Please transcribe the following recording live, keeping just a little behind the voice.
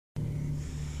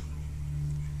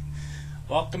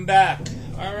Welcome back.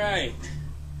 Alright.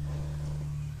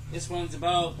 This one's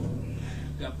about,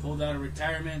 got pulled out of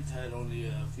retirement. Had only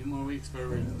a few more weeks for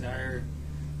retired,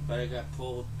 but I got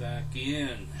pulled back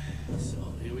in. So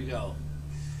here we go.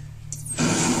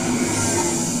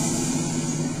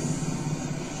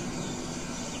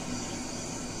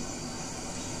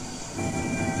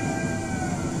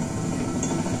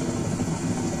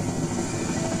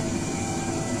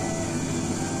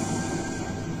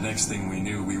 Next thing we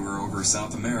knew, we were over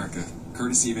South America,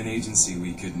 courtesy of an agency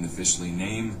we couldn't officially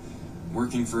name,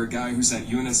 working for a guy who sent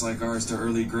units like ours to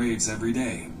early graves every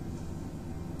day.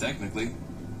 Technically,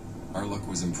 our luck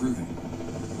was improving.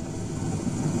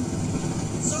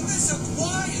 So this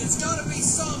Aguaya's gotta be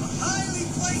some highly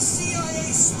placed CIA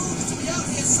sleuth to be out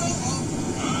here solo.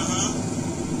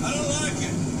 I don't like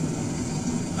it.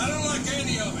 I don't like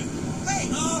any of it.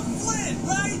 Hey, Flynn,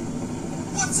 right?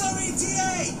 What's our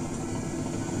ETA?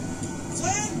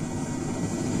 Flynn?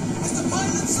 Is the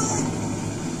pilot son?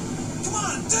 Come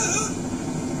on, dude!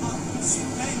 Shit,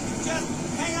 hey, just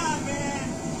hang on, man.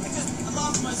 I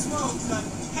lost my smoke, son.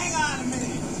 Hang on a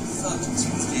minute. Fucking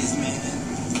Tuesdays, man.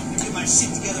 I get my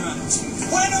shit together on a Tuesday.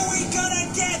 When are we gonna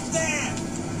get there?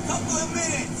 Couple of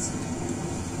minutes.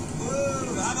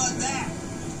 Whoa, how about that?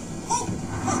 Oh,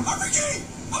 RPG!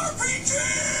 RPG!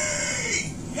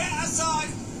 Yeah, I saw it.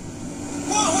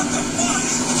 Whoa, what the fuck?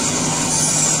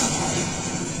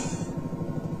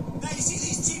 Now, you see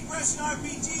these cheap Russian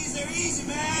RPGs? They're easy,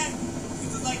 man.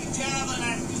 If it's like a javelin,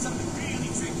 I have to do something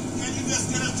really tricky. Can you just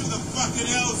get us to the fucking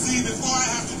LZ before I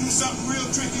have to do something real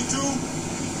tricky too?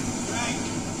 Right.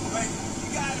 You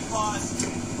got it, boss.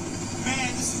 Man,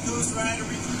 this is Ghost Rider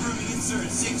reconfirming insert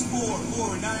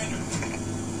 6449er.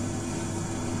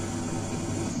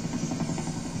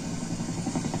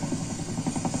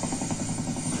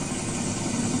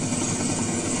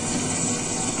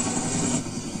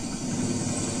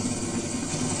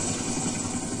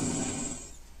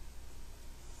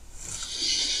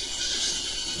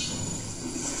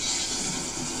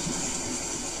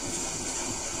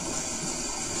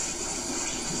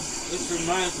 This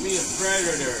reminds me of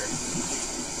Predator,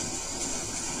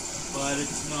 but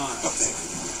it's not. Up there.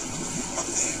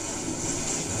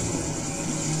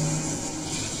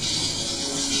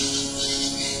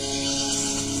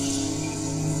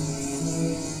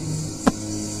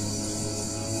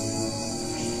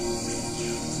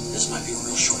 This might be a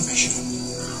real short mission.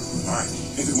 All right,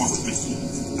 everyone with me.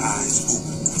 Eyes open.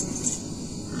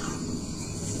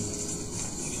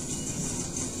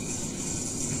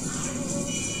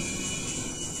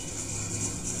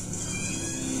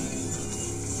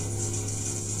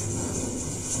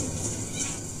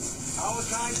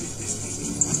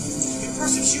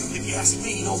 Impressive shooting, if you ask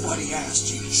me. Nobody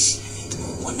asked you. Shh.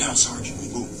 What now, Sergeant?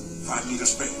 Move. 5 meters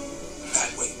spare.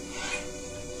 That way.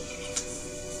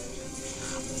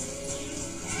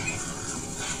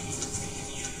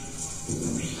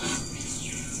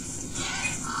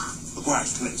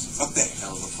 McGuire's place. Up there.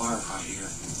 Hell of a firefight here.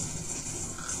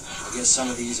 I guess some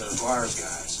of these are McGuire's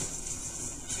guys.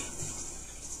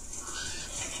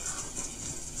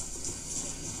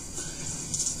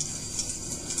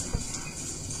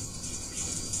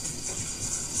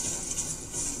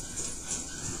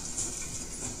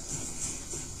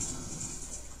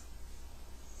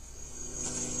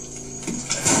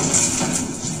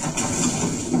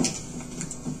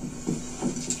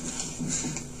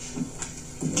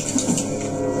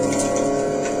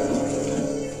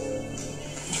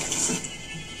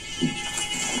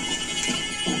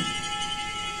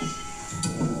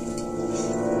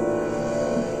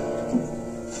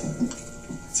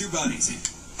 Bodies.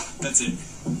 That's it.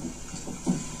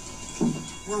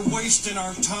 We're wasting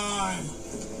our time.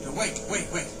 Wait.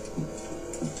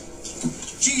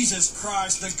 Jesus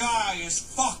Christ, the guy is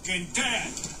fucking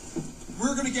dead.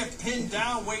 We're gonna get pinned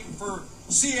down waiting for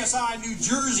CSI New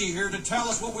Jersey here to tell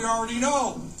us what we already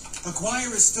know.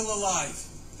 McGuire is still alive.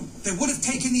 They would have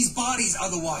taken these bodies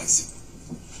otherwise.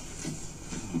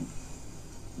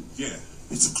 Yeah,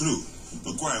 it's a clue.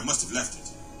 McGuire must have left it.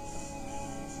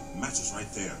 Matches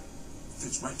right there.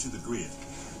 Fits right to the grid.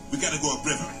 We gotta go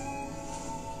upriver.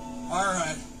 All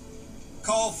right.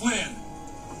 Call Flynn.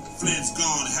 Flynn's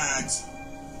gone, Hags.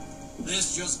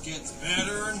 This just gets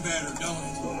better and better, don't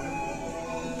it?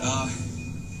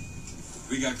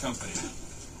 We got company.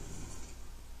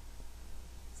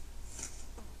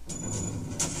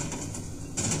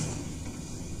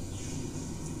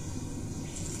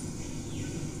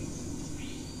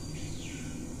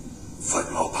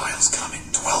 Foot mobile's coming.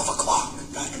 12 o'clock.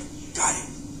 Got it.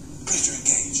 Pressure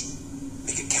engage.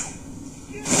 Make it count.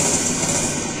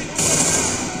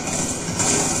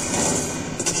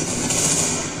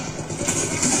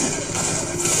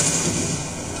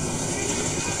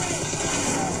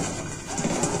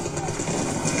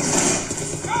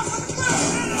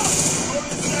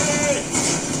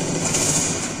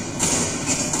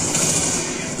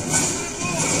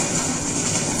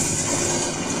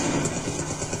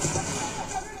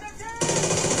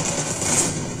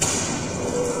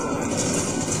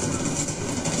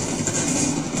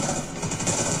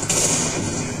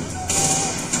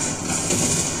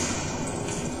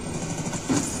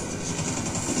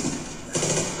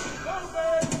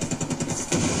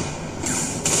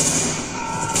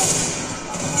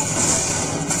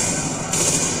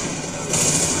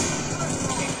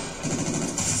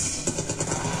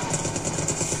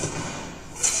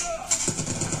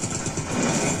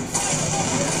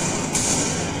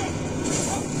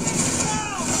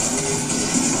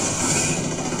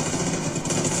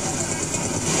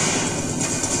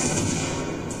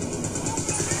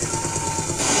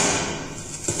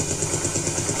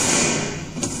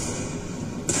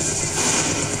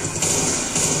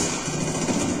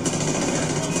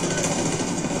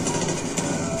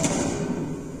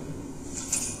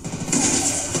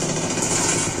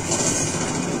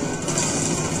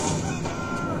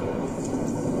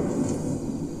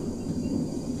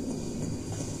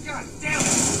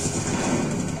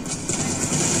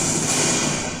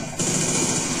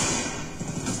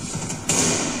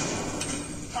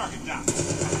 target down.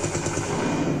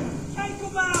 Take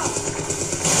him out!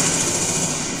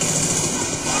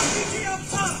 RPG up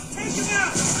top! Take him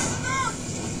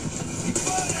out!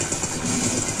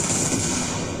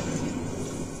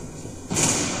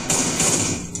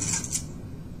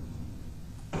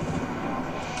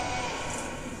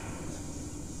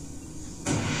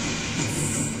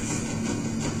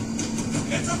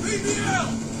 It's a PBL!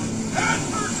 Head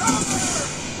for cover!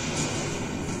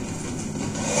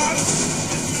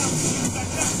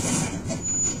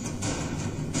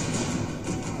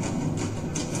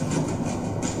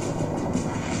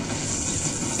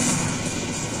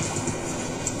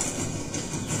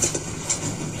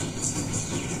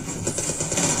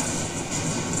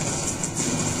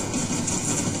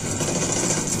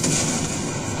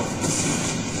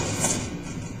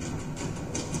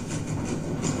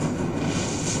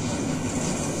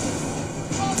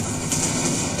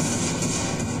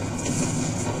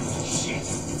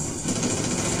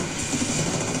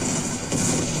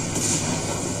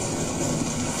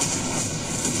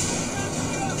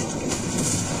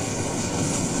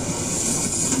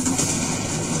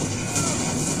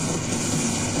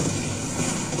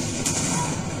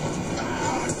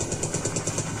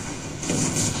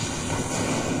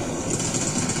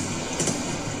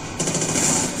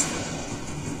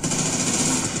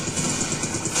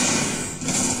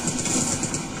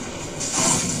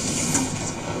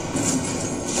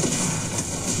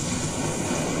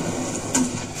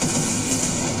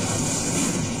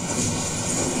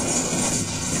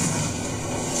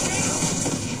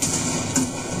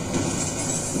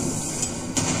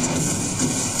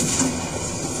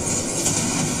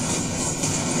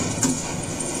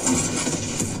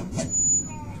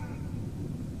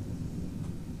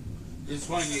 This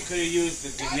one you could have used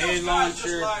the grenade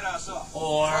launcher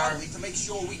or Probably to make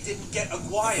sure we didn't get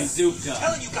Aguirre. bazooka.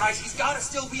 Telling you guys, he's got to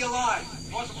still be alive.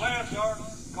 What's the plan, Sergeant?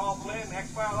 Call Flynn,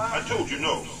 X-File I line? told you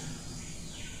no.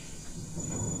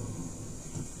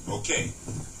 Okay.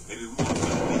 Maybe we want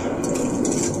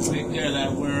to Right there,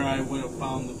 that where I would have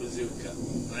found the bazooka.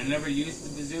 But I never used the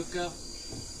bazooka.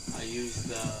 I used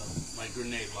my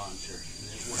grenade launcher,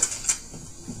 and it worked.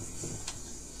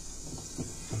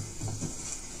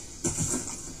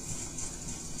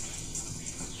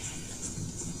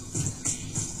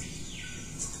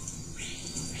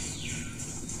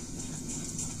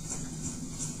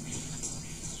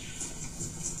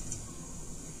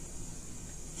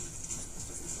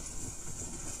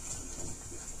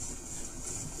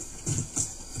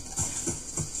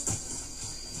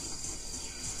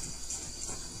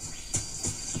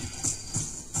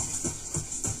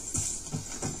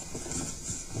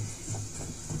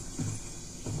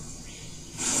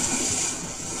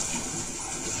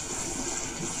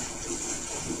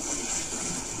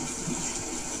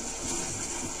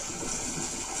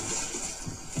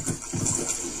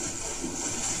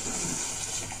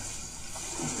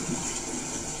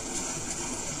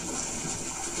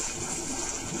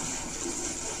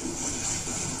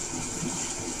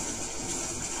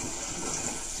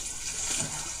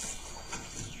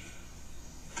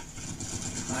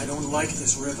 I don't like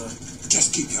this river.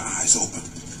 just keep your eyes open.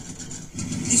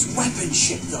 This weapon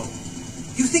shit, though.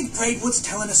 You think Braidwood's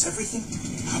telling us everything?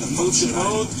 How the fuck should I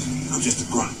know? Boat. I'm just a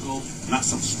grunt, Go not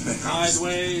some spec ops.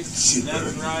 sideways, Shit, left,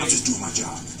 Bird. I'm right, just doing my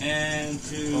job. and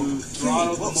to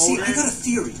throttle well, the see, motor. I got a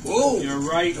theory. Whoa! You're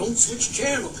right. Don't switch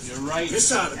channels. You're right.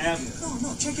 This out of F.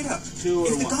 No, check it out. Two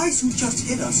or If the one. guys who just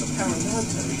hit us are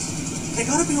paramilitaries, they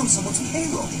gotta be on someone's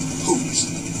payroll.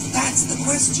 Who's? That's the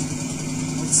question.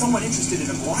 Well, someone interested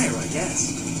in Aguirre, I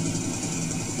guess.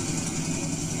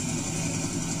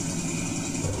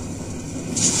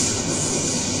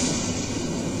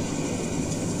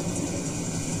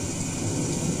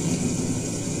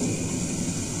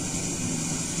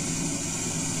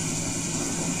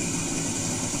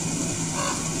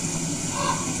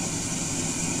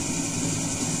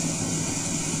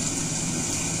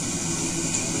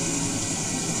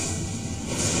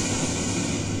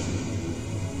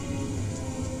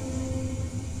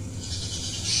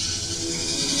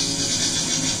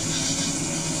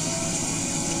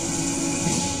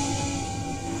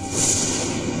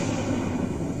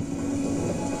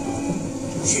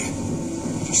 Shit.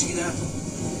 Did you see that?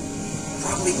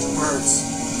 Probably birds.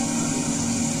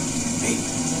 Hey,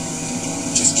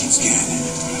 just keep scanning.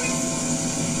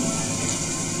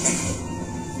 Hey.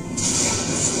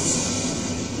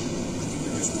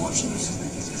 They're just watching us.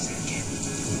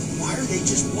 Why are they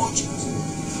just watching us?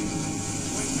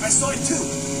 Wait, I saw it too.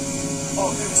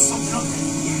 Oh, there was something up there.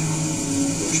 Yeah.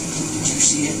 Did you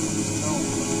see it? No.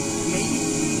 Maybe.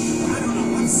 I don't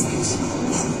know. One size.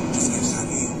 Just get out of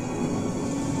here.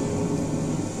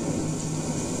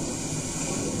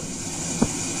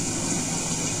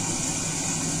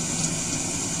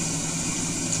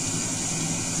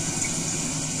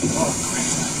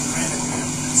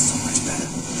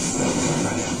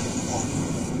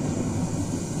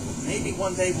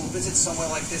 one day we'll visit somewhere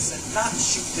like this and not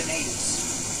shoot the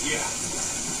natives. Yeah.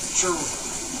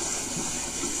 Sure.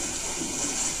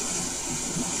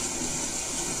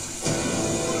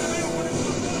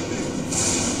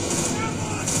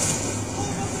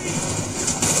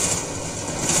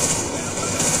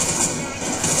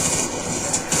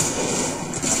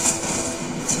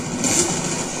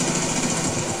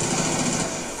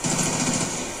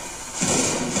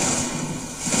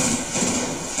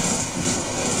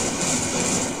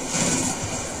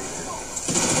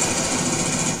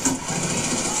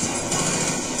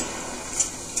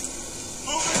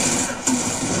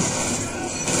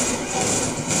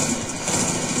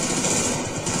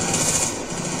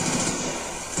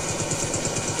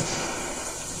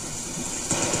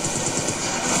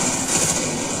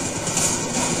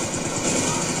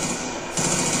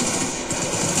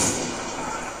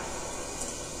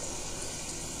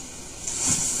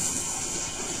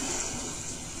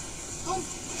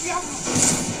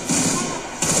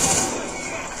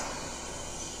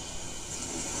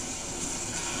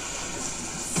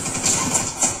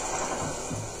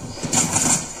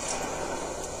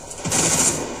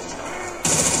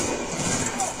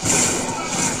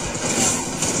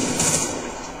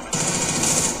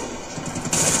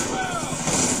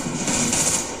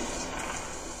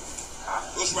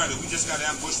 Ghost Rider, we just got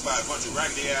ambushed by a bunch of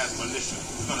raggedy-ass militia.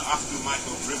 We're gonna off through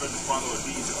Michael River to follow a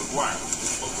lead to Aguirre,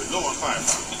 but we're low on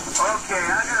firepower. Okay,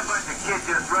 I got a bunch of kids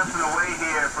just rusting away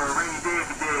here for a rainy day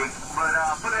today, but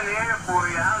I'll put in the air for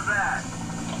you. How's that?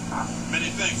 Many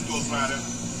thanks, Ghost Rider.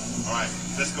 All right,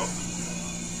 let's go.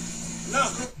 No.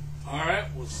 Alright,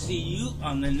 we'll see you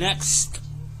on the next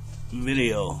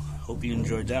video. Hope you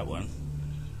enjoyed that one.